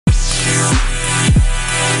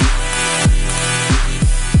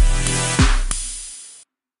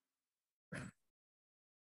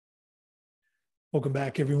Welcome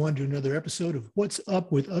back, everyone, to another episode of What's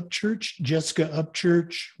Up with Upchurch. Jessica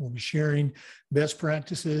Upchurch will be sharing best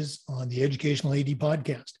practices on the Educational AD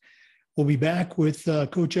podcast. We'll be back with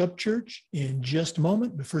Coach Upchurch in just a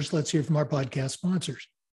moment, but first, let's hear from our podcast sponsors.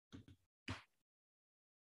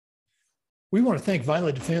 We want to thank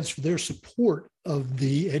Violet Defense for their support of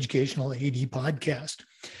the Educational AD podcast.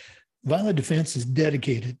 Violet Defense is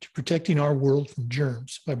dedicated to protecting our world from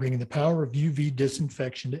germs by bringing the power of UV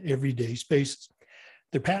disinfection to everyday spaces.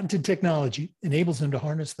 Their patented technology enables them to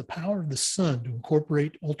harness the power of the sun to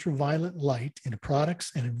incorporate ultraviolet light into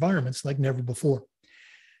products and environments like never before.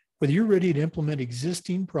 Whether you're ready to implement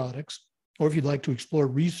existing products, or if you'd like to explore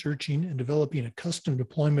researching and developing a custom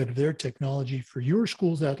deployment of their technology for your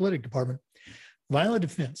school's athletic department, Violet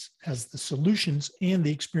Defense has the solutions and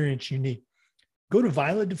the experience you need. Go to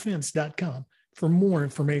violetdefense.com for more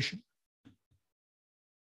information.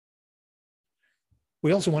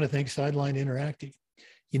 We also want to thank Sideline Interactive.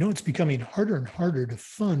 You know, it's becoming harder and harder to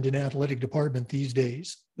fund an athletic department these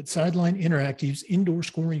days, but Sideline Interactive's indoor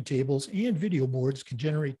scoring tables and video boards can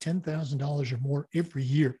generate $10,000 or more every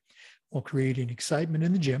year while creating excitement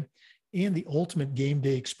in the gym and the ultimate game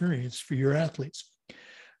day experience for your athletes.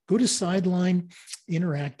 Go to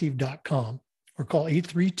sidelineinteractive.com or call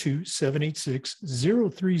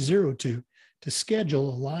 832-786-0302 to schedule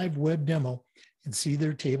a live web demo and see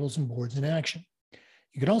their tables and boards in action.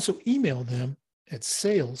 You can also email them at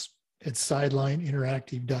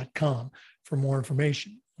sales@sidelineinteractive.com for more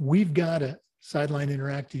information. We've got a Sideline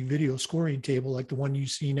Interactive video scoring table like the one you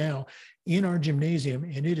see now in our gymnasium,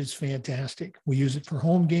 and it is fantastic. We use it for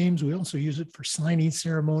home games. We also use it for signing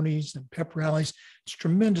ceremonies and pep rallies. It's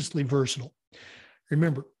tremendously versatile.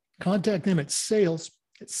 Remember, contact them at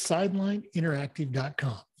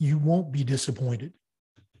sales@sidelineinteractive.com. You won't be disappointed.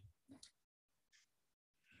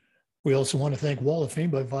 We also want to thank Wall of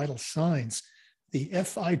Fame by Vital Signs. The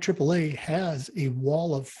FIAAA has a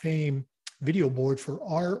Wall of Fame video board for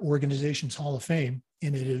our organization's Hall of Fame,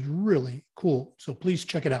 and it is really cool. So please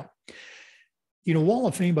check it out. You know, Wall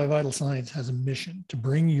of Fame by Vital Signs has a mission to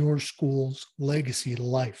bring your school's legacy to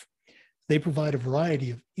life. They provide a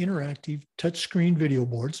variety of interactive touchscreen video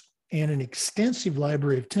boards and an extensive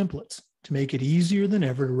library of templates to make it easier than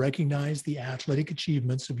ever to recognize the athletic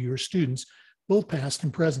achievements of your students, both past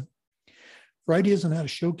and present. For ideas on how to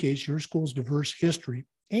showcase your school's diverse history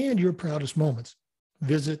and your proudest moments,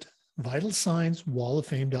 visit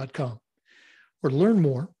vitalsignswalloffame.com. Or to learn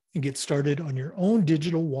more and get started on your own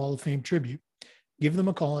digital Wall of Fame tribute, give them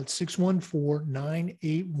a call at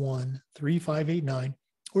 614-981-3589,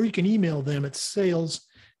 or you can email them at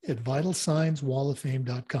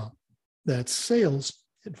sales@vitalsignswalloffame.com. That's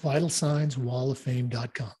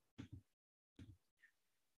sales@vitalsignswalloffame.com.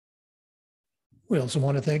 We also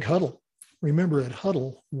want to thank Hudl. Remember, at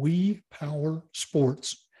Hudl, we power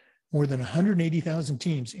sports. More than 180,000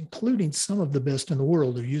 teams, including some of the best in the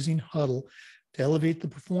world, are using Hudl to elevate the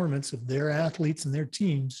performance of their athletes and their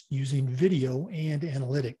teams using video and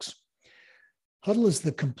analytics. Hudl is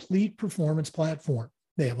the complete performance platform.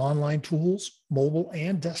 They have online tools, mobile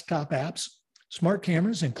and desktop apps, smart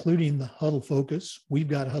cameras, including the Hudl Focus. We've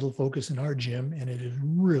got Hudl Focus in our gym, and it is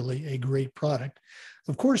really a great product.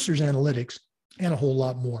 Of course, there's analytics and a whole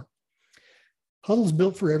lot more. Hudl is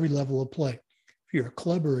built for every level of play. If you're a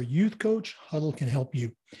club or a youth coach, Hudl can help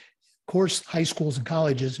you. Of course, high schools and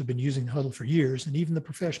colleges have been using Hudl for years, and even the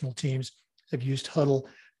professional teams have used Hudl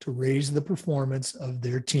to raise the performance of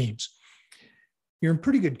their teams. You're in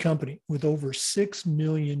pretty good company with over 6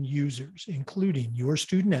 million users, including your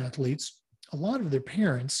student athletes, a lot of their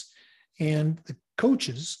parents, and the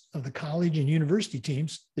coaches of the college and university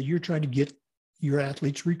teams that you're trying to get your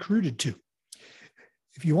athletes recruited to.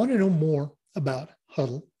 If you want to know more about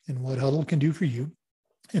Hudl and what Hudl can do for you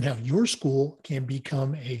and how your school can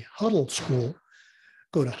become a Hudl school,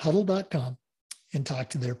 go to hudl.com and talk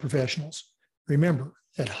to their professionals. Remember,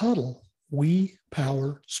 at Hudl, we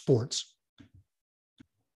power sports.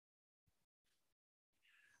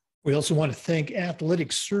 We also want to thank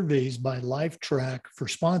Athletic Surveys by Lifetrack for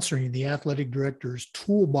sponsoring the Athletic Director's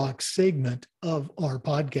Toolbox segment of our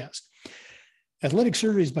podcast. Athletic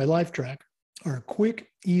Surveys by Lifetrack are a quick,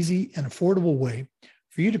 easy, and affordable way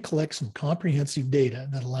for you to collect some comprehensive data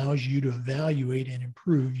that allows you to evaluate and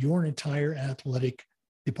improve your entire athletic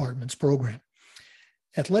department's program.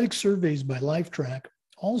 Athletic Surveys by Lifetrack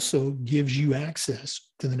also gives you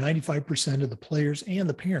access to the 95% of the players and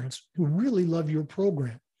the parents who really love your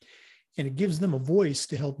program. And it gives them a voice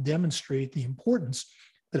to help demonstrate the importance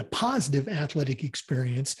that a positive athletic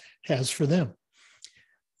experience has for them.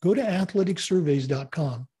 Go to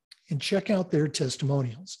athleticsurveys.com and check out their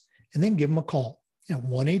testimonials, and then give them a call at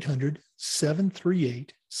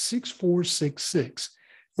 888-738-6466,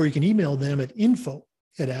 or you can email them at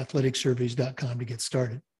info@athleticsurveys.com to get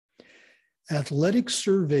started. Athletic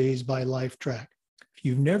Surveys by LifeTrack. If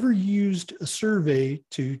you've never used a survey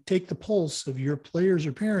to take the pulse of your players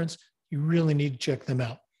or parents, you really need to check them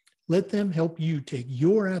out. Let them help you take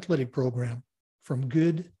your athletic program from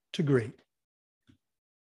good to great.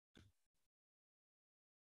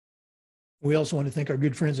 We also want to thank our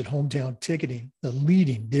good friends at Hometown Ticketing, the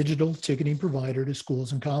leading digital ticketing provider to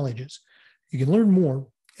schools and colleges. You can learn more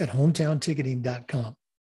at hometownticketing.com.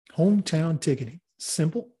 Hometown Ticketing,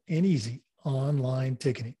 simple and easy online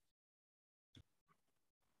ticketing.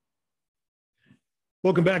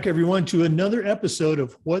 Welcome back, everyone, to another episode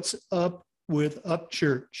of What's Up with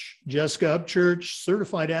Upchurch. Jessica Upchurch,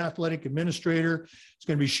 certified athletic administrator, is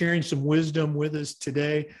going to be sharing some wisdom with us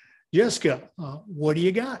today. Jessica, what do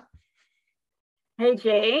you got? Hey,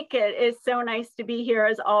 Jake. It is so nice to be here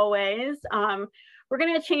as always. We're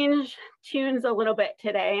going to change tunes a little bit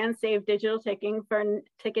today and save digital ticketing for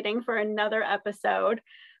another episode.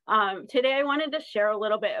 Today, I wanted to share a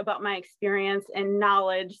little bit about my experience and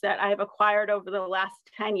knowledge that I've acquired over the last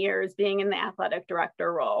 10 years being in the athletic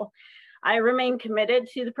director role. I remain committed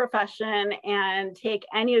to the profession and take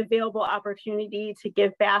any available opportunity to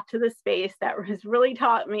give back to the space that has really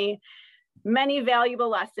taught me many valuable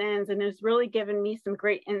lessons and has really given me some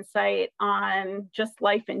great insight on just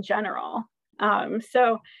life in general.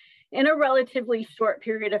 So in a relatively short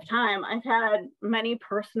period of time, I've had many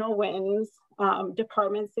personal wins,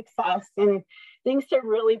 department success, and things to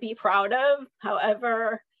really be proud of.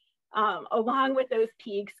 However, along with those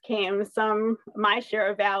peaks came my share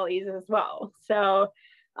of valleys as well. So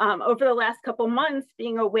over the last couple months,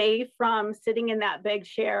 being away from sitting in that big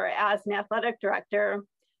chair as an athletic director,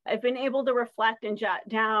 I've been able to reflect and jot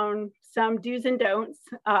down some do's and don'ts,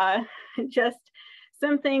 just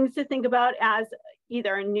some things to think about as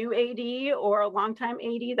either a new AD or a longtime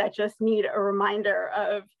AD that just need a reminder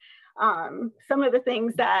of some of the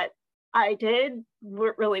things that I did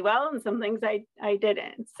really well and some things I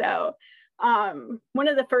didn't. So one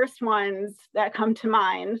of the first ones that come to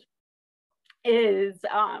mind is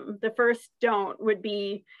the first don't would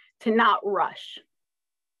be to not rush.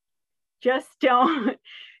 Just don't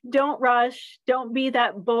rush. Don't be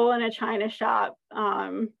that bull in a china shop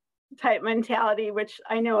type mentality, which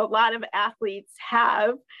I know a lot of athletes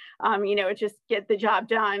have, just get the job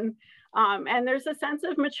done. And there's a sense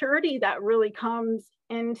of maturity that really comes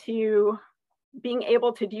into being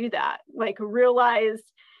able to do that. Like realize,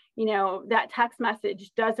 that text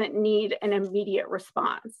message doesn't need an immediate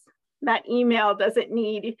response. That email doesn't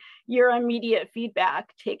need your immediate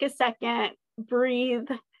feedback. Take a second, breathe,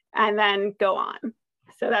 and then go on.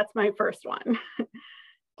 So that's my first one.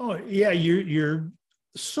 Oh, yeah, you're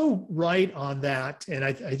so right on that. And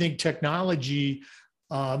I think technology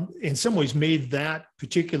in some ways made that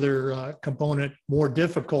particular component more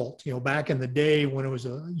difficult. Back in the day when it was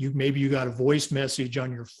maybe you got a voice message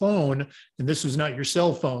on your phone, and this was not your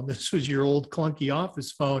cell phone, this was your old clunky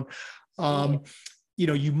office phone.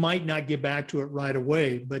 You might not get back to it right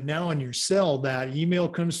away, but now on your cell, that email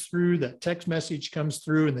comes through, that text message comes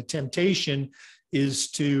through, and the temptation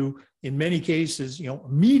is to, in many cases,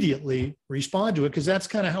 immediately respond to it, because that's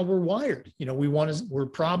kind of how we're wired. We're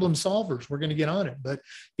problem solvers. We're going to get on it. But,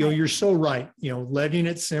 you're so right. Letting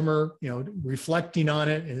it simmer, reflecting on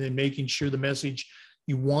it, and then making sure the message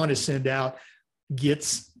you want to send out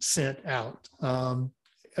gets sent out.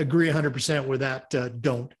 Agree 100% with that.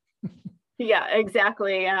 Don't. Yeah,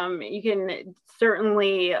 exactly. You can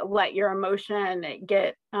certainly let your emotion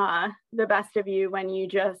get the best of you when you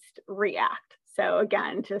just react. So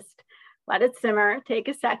again, just let it simmer, take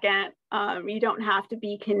a second. You don't have to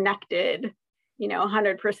be connected,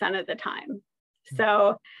 100% of the time.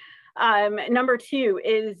 So number two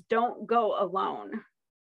is don't go alone.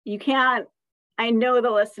 You can't, I know the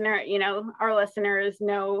listener, our listeners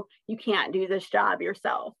know you can't do this job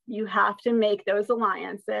yourself. You have to make those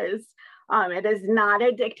alliances. It is not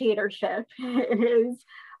a dictatorship. It is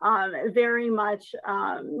very much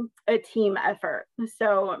a team effort.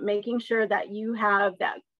 So making sure that you have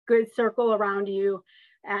that good circle around you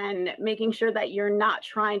and making sure that you're not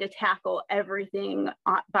trying to tackle everything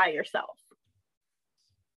by yourself.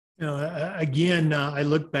 Again, I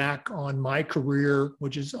look back on my career,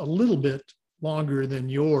 which is a little bit longer than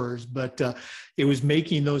yours, but it was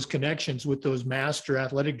making those connections with those master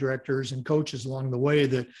athletic directors and coaches along the way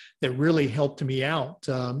that really helped me out.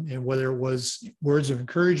 And whether it was words of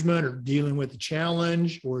encouragement or dealing with a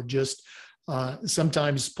challenge, or just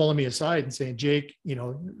sometimes pulling me aside and saying, Jake,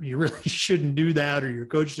 you really shouldn't do that, or your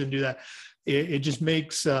coach shouldn't do that. It just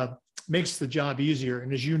makes makes the job easier.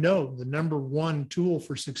 And as you know, the number one tool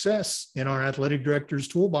for success in our athletic director's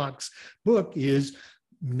toolbox book is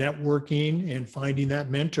networking and finding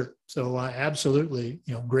that mentor. So absolutely,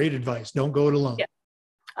 great advice. Don't go it alone. Yeah.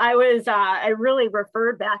 I really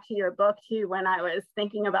referred back to your book too, when I was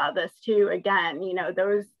thinking about this too. Again,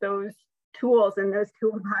 those tools and those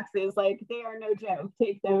toolboxes, like, they are no joke.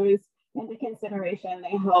 Take those into consideration.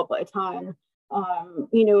 They help a ton.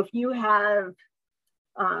 If you have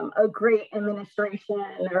a great administration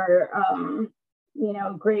or,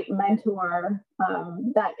 great mentor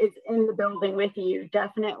that is in the building with you,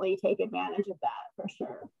 definitely take advantage of that for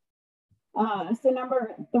sure. So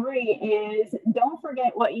number 3 is, don't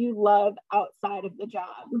forget what you love outside of the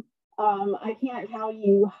job. I can't tell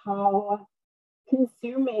you how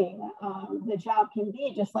consuming the job can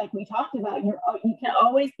be. Just like we talked about, you can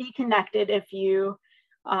always be connected if you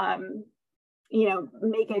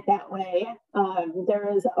make it that way.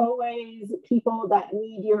 There is always people that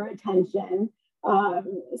need your attention.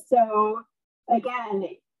 So again,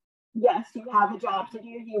 yes, you have a job to do,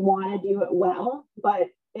 you want to do it well, but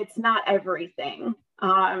it's not everything.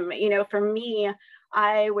 For me,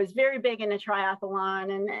 I was very big into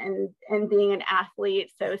triathlon and being an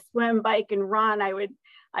athlete. So swim, bike, and run, I would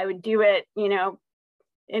do it, in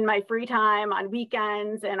my free time on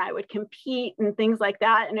weekends, and I would compete and things like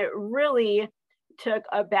that. And it really took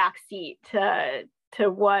a backseat to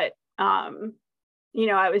what, I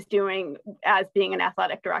was doing as being an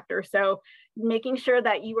athletic director. So making sure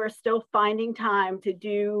that you are still finding time to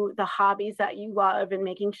do the hobbies that you love and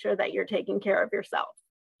making sure that you're taking care of yourself.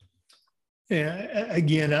 Yeah,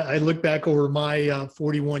 again, I look back over my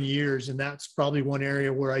 41 years, and that's probably one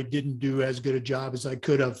area where I didn't do as good a job as I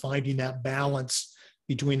could have, finding that balance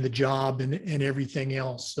between the job and everything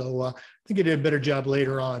else. So I think I did a better job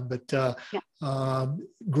later on, but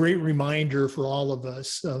great reminder for all of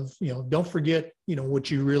us of, don't forget,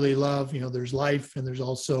 what you really love. There's life, and there's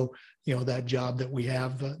also, that job that we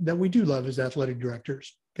have that we do love as athletic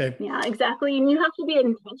directors. Okay. Yeah, exactly. And you have to be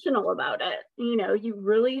intentional about it. You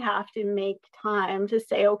really have to make time to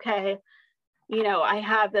say, okay, I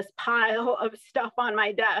have this pile of stuff on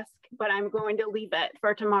my desk, but I'm going to leave it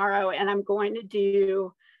for tomorrow, and I'm going to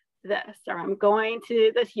do this, or I'm going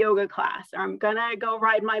to this yoga class, or I'm going to go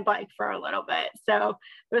ride my bike for a little bit. So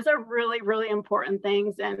those are really, really important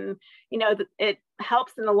things. And, it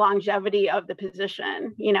helps in the longevity of the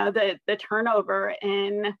position. The turnover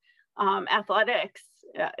in athletics,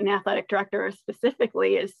 an athletic director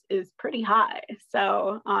specifically, is pretty high.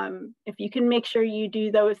 So if you can make sure you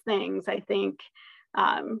do those things, I think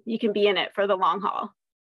you can be in it for the long haul.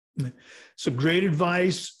 So great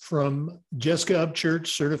advice from Jessica Upchurch,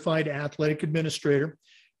 certified athletic administrator.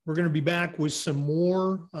 We're going to be back with some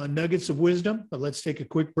more nuggets of wisdom, but let's take a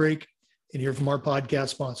quick break and hear from our podcast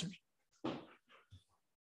sponsors.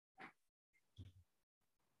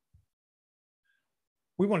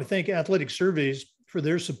 We want to thank Athletic Surveys for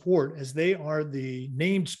their support, as they are the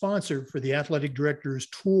named sponsor for the Athletic Director's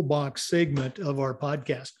Toolbox segment of our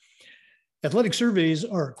podcast. Athletic Surveys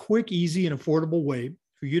are a quick, easy, and affordable way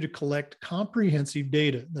for you to collect comprehensive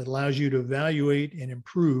data that allows you to evaluate and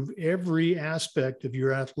improve every aspect of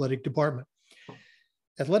your athletic department.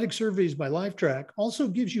 Athletic Surveys by Lifetrack also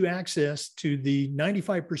gives you access to the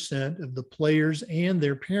 95% of the players and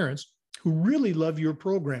their parents who really love your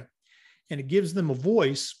program, and it gives them a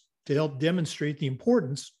voice to help demonstrate the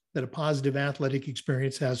importance that a positive athletic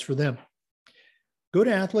experience has for them. Go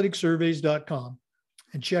to athleticsurveys.com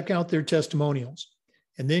and check out their testimonials,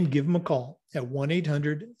 and then give them a call at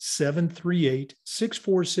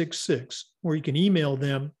 1-800-738-6466, or you can email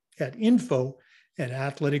them at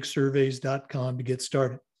info@athleticsurveys.com to get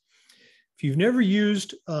started. If you've never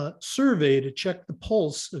used a survey to check the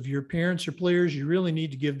pulse of your parents or players, you really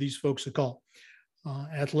need to give these folks a call.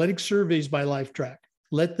 Athletic Surveys by Lifetrack.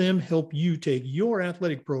 Let them help you take your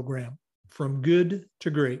athletic program from good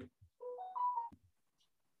to great.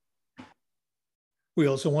 We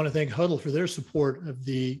also want to thank Hudl for their support of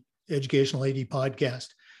the Educational AD podcast.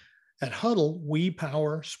 At Hudl, we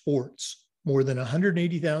power sports. More than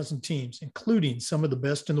 180,000 teams, including some of the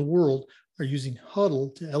best in the world, are using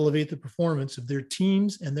Hudl to elevate the performance of their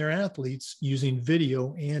teams and their athletes using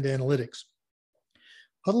video and analytics.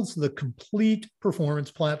 Hudl's the complete performance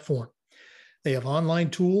platform. They have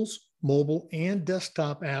online tools, mobile and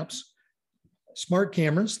desktop apps, smart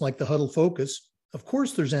cameras like the Hudl Focus. Of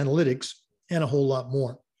course, there's analytics and a whole lot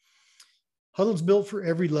more. Hudl's built for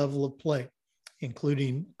every level of play,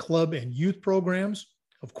 including club and youth programs.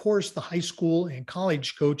 Of course, the high school and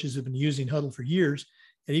college coaches have been using Hudl for years,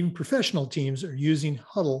 and even professional teams are using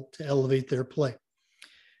Hudl to elevate their play.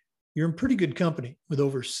 you're in pretty good company with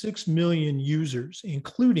over 6 million users,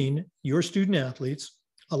 including your student athletes,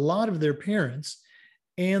 a lot of their parents,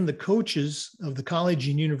 and the coaches of the college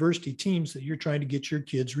and university teams that you're trying to get your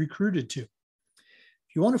kids recruited to.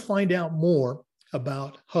 If you want to find out more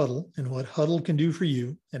about Hudl and what Hudl can do for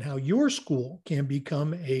you and how your school can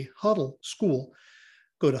become a Hudl school,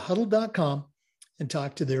 go to hudl.com and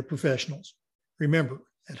talk to their professionals. Remember,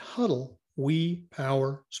 at Hudl, we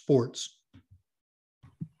power sports.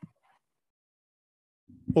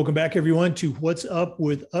 Welcome back, everyone, to What's Up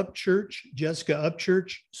with Upchurch. Jessica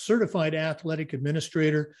Upchurch, certified athletic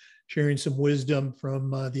administrator, sharing some wisdom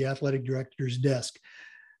from the athletic director's desk.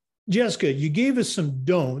 Jessica, you gave us some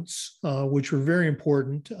don'ts, which were very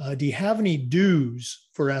important. Do you have any do's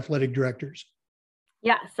for athletic directors?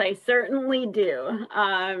 Yes, I certainly do.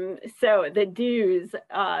 So the do's,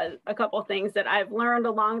 a couple of things that I've learned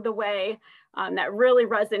along the way that really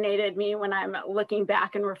resonated me when I'm looking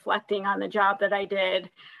back and reflecting on the job that I did.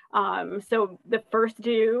 So the first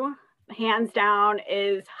do, hands down,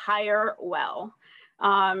 is hire well.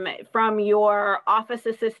 From your office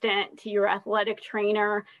assistant to your athletic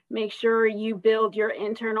trainer, make sure you build your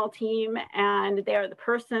internal team and they're the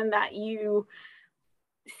person that you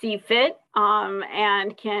see fit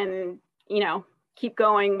and can, keep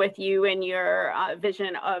going with you in your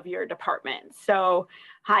vision of your department. So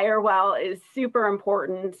hire well is super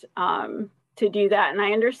important to do that. And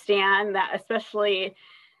I understand that, especially,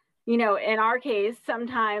 in our case,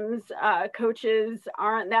 sometimes coaches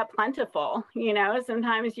aren't that plentiful.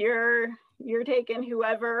 Sometimes you're taking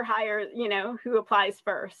whoever hires, who applies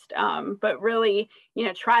first. But really,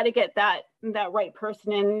 try to get that right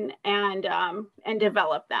person in and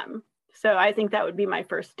develop them. So I think that would be my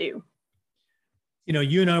first do.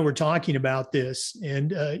 You and I were talking about this,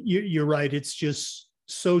 and you're right. It's just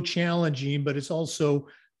so challenging, but it's also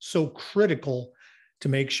so critical to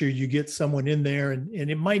make sure you get someone in there. And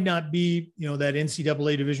it might not be, that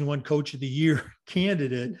NCAA Division I Coach of the Year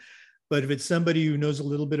candidate, but if it's somebody who knows a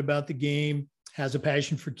little bit about the game, has a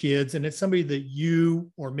passion for kids, and it's somebody that you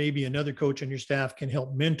or maybe another coach on your staff can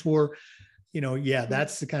help mentor,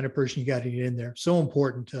 that's the kind of person you got to get in there. So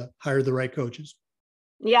important to hire the right coaches.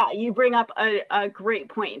 Yeah, you bring up a great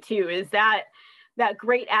point too, is that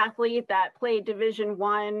great athlete that played Division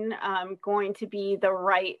I going to be the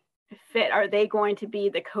right fit? Are they going to be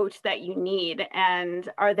the coach that you need? And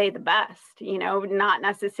are they the best? Not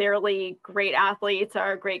necessarily great athletes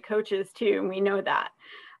are great coaches too. And we know that.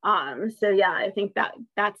 So yeah, I think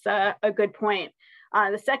that's a good point.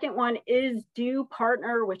 The second one is do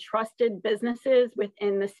partner with trusted businesses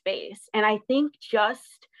within the space. And I think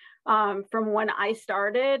just from when I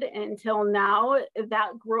started until now,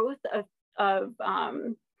 that growth of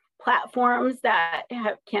platforms that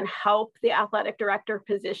can help the athletic director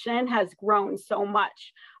position has grown so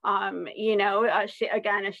much. Again,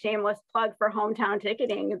 a shameless plug for Hometown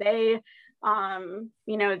Ticketing. They're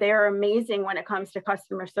amazing when it comes to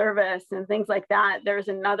customer service and things like that. There's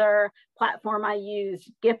another platform I use,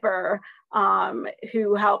 Gipper,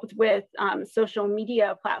 who helped with social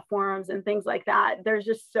media platforms and things like that. There's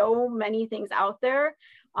just so many things out there.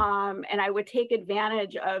 And I would take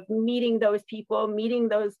advantage of meeting those people, meeting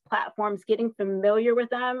those platforms, getting familiar with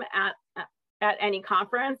them at any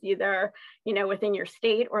conference, either, within your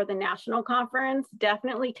state or the national conference.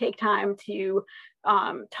 Definitely take time to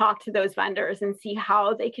talk to those vendors and see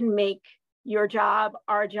how they can make your job,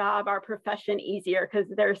 our profession easier, because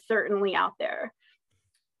they're certainly out there.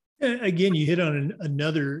 Again, you hit on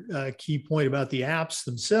another key point about the apps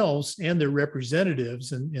themselves and their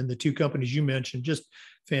representatives, and the two companies you mentioned, just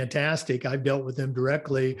fantastic. I've dealt with them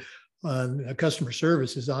directly. Customer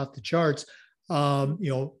service is off the charts.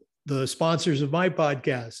 The sponsors of my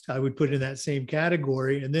podcast, I would put in that same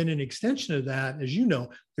category. And then an extension of that, as you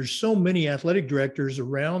know, there's so many athletic directors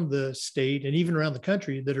around the state and even around the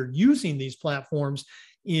country that are using these platforms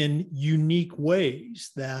in unique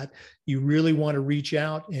ways that you really want to reach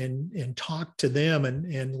out and talk to them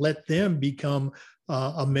and let them become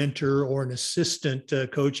a mentor or an assistant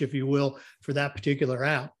coach, if you will, for that particular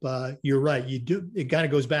app. You're right. It kind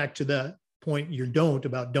of goes back to the point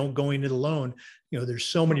don't going it alone. There's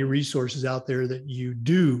so many resources out there that you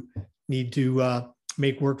do need to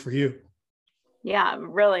make work for you. Yeah,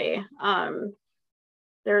 really.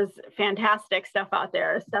 There's fantastic stuff out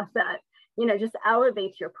there, stuff that, just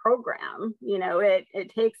elevates your program. It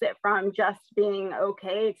takes it from just being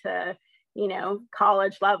okay to,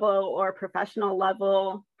 college level or professional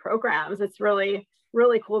level programs. It's really,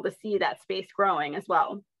 really cool to see that space growing as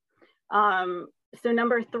well. So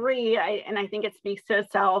number 3, I think it speaks to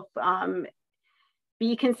itself,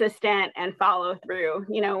 be consistent and follow through.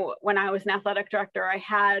 You know, when I was an athletic director, I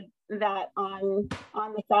had that on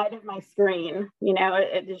the side of my screen. You know,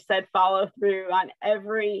 it just said follow through on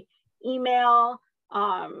every email,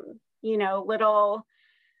 you know, little,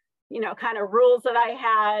 you know, kind of rules that I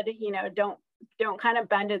had, you know, don't kind of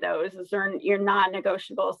bend to those. Those are your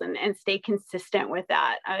non-negotiables, and stay consistent with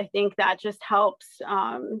that. I think that just helps,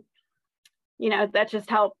 you know, that just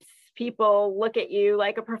helps people look at you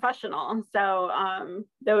like a professional. So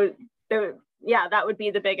yeah, that would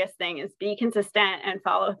be the biggest thing, is be consistent and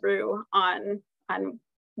follow through on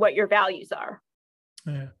what your values are.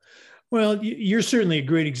 Yeah. Well, you're certainly a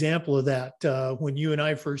great example of that. When you and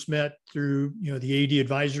I first met through, you know, the AD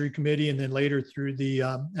Advisory Committee, and then later through the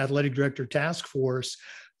Athletic Director Task Force,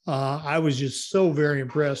 I was just so very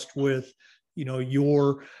impressed with, you know,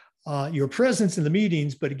 your presence in the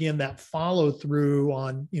meetings, but again, that follow through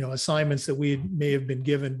on, you know, assignments that we may have been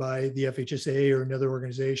given by the FHSA or another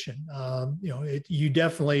organization. You know, you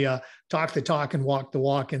definitely talk the talk and walk the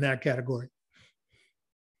walk in that category.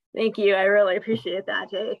 Thank you. I really appreciate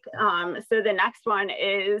that, Jake. So the next one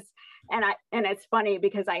is, and it's funny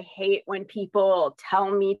because I hate when people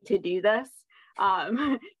tell me to do this,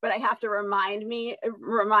 but I have to remind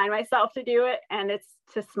myself to do it, and it's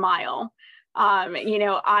to smile. You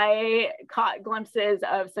know, I caught glimpses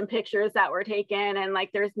of some pictures that were taken, and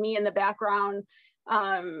like there's me in the background,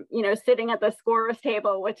 you know, sitting at the scorer's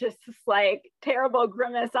table, which is just like terrible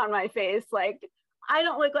grimace on my face, like I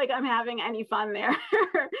don't look like I'm having any fun there.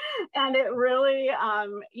 And it really,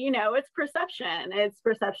 you know, it's perception. It's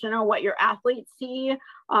perception of what your athletes see,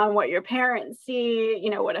 what your parents see,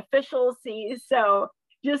 you know, what officials see. So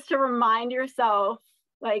just to remind yourself,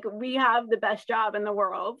 like, we have the best job in the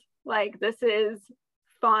world. Like, this is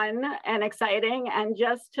fun and exciting, and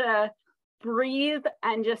just to breathe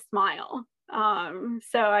and just smile.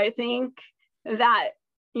 So I think that,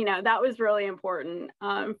 you know, that was really important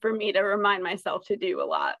for me to remind myself to do a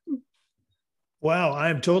lot. Wow,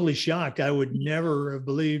 I'm totally shocked. I would never have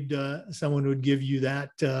believed someone would give you that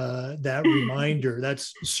reminder.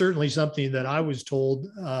 That's certainly something that I was told,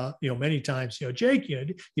 you know, many times. You know, Jake,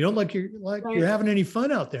 you don't look you're having any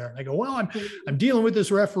fun out there. And I go, well, I'm dealing with this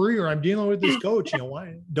referee, or I'm dealing with this coach. You know,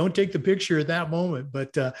 why don't take the picture at that moment?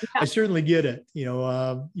 But I certainly get it. You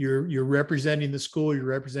know, you're representing the school, you're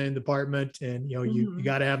representing the department, and you know, you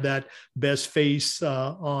got to have that best face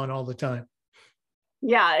on all the time.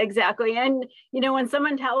 Yeah, exactly. And, you know, when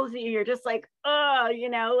someone tells you, you're just like, oh, you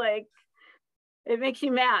know, like it makes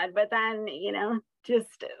you mad. But then, you know,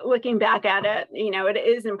 just looking back at it, you know, it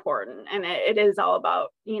is important, and it is all about,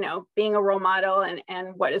 you know, being a role model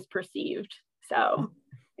and what is perceived. So,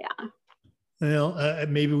 yeah. Well,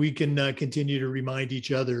 maybe we can continue to remind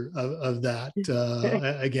each other of that.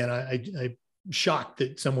 Again, I'm shocked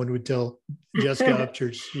that someone would tell Jessica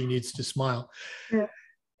Upchurch she needs to smile. Yeah.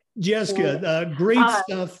 Jessica, great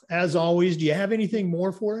stuff as always. Do you have anything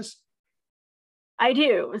more for us? I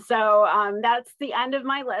do. So that's the end of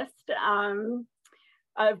my list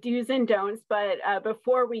of do's and don'ts. But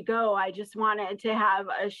before we go, I just wanted to have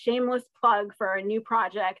a shameless plug for a new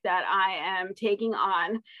project that I am taking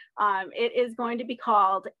on. It is going to be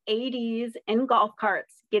called ADs in Golf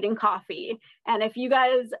Carts Getting Coffee. And if you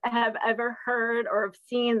guys have ever heard or have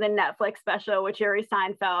seen the Netflix special with Jerry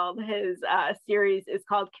Seinfeld, his series is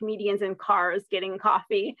called Comedians in Cars Getting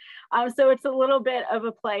Coffee. So it's a little bit of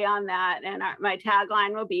a play on that. And my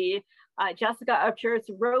tagline will be Jessica Upchurch's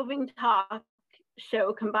roving talk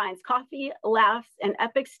show combines coffee, laughs, and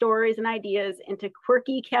epic stories and ideas into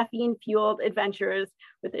quirky caffeine-fueled adventures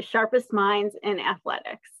with the sharpest minds in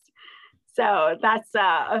athletics. So that's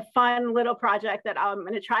a fun little project that I'm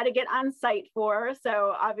going to try to get on site for.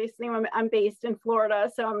 So obviously I'm based in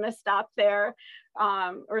Florida, so I'm going to stop there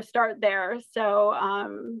or start there. So,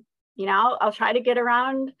 you know, I'll try to get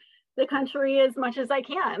around the country as much as I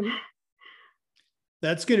can.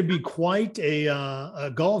 That's going to be quite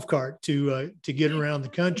a golf cart to get around the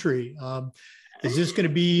country. Is this going to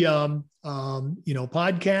be, you know,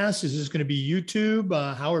 podcasts? Is this going to be YouTube?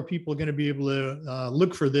 How are people going to be able to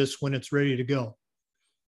look for this when it's ready to go?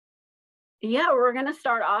 Yeah, we're going to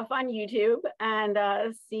start off on YouTube and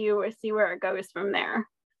see where it goes from there.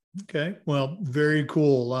 Okay, well, very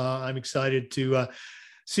cool. I'm excited to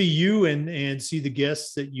see you and see the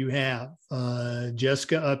guests that you have.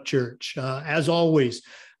 Jessica Upchurch. As always,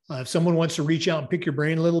 if someone wants to reach out and pick your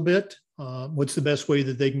brain a little bit, what's the best way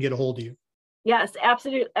that they can get a hold of you? Yes,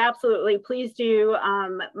 absolutely. Please do.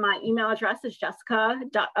 My email address is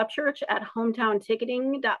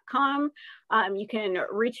jessica.upchurch@hometownticketing.com. You can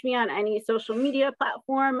reach me on any social media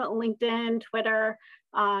platform, LinkedIn, Twitter.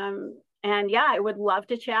 And yeah, I would love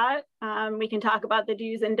to chat. We can talk about the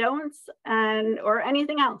do's and don'ts or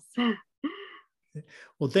anything else.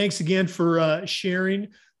 Well, thanks again for sharing.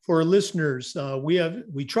 For our listeners,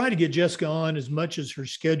 we try to get Jessica on as much as her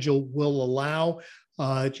schedule will allow.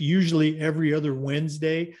 It's usually every other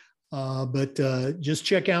Wednesday, but just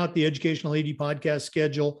check out the Educational AD podcast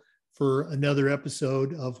schedule for another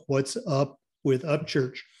episode of What's Up with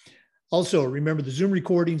Upchurch. Also, remember the Zoom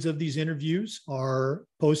recordings of these interviews are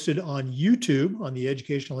posted on YouTube on the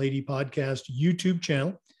Educational AD podcast YouTube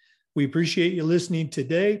channel. We appreciate you listening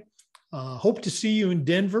today. Hope to see you in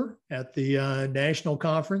Denver at the national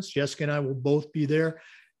conference. Jessica and I will both be there.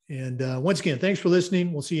 And once again, thanks for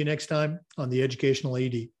listening. We'll see you next time on the Educational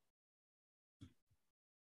AD.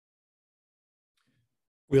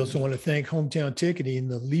 We also want to thank Hometown Ticketing,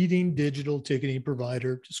 the leading digital ticketing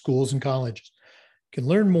provider to schools and colleges. You can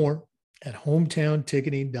learn more at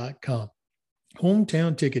hometownticketing.com.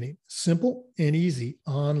 Hometown Ticketing, simple and easy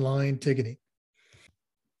online ticketing.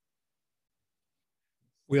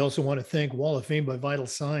 We also want to thank Wall of Fame by Vital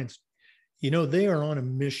Signs. You know, they are on a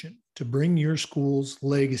mission to bring your school's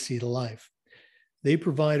legacy to life. They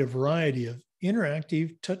provide a variety of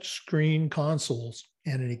interactive touchscreen consoles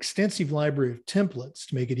and an extensive library of templates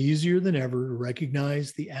to make it easier than ever to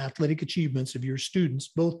recognize the athletic achievements of your students,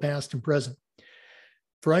 both past and present.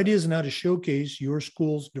 For ideas on how to showcase your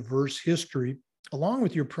school's diverse history, along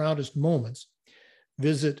with your proudest moments,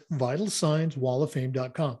 visit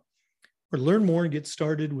vitalsignswalloffame.com. Or learn more and get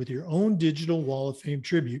started with your own digital Wall of Fame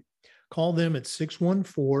tribute. Call them at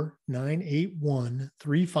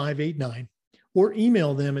 614-981-3589 or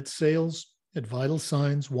email them at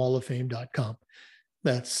sales@vitalsignswalloffame.com.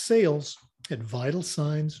 That's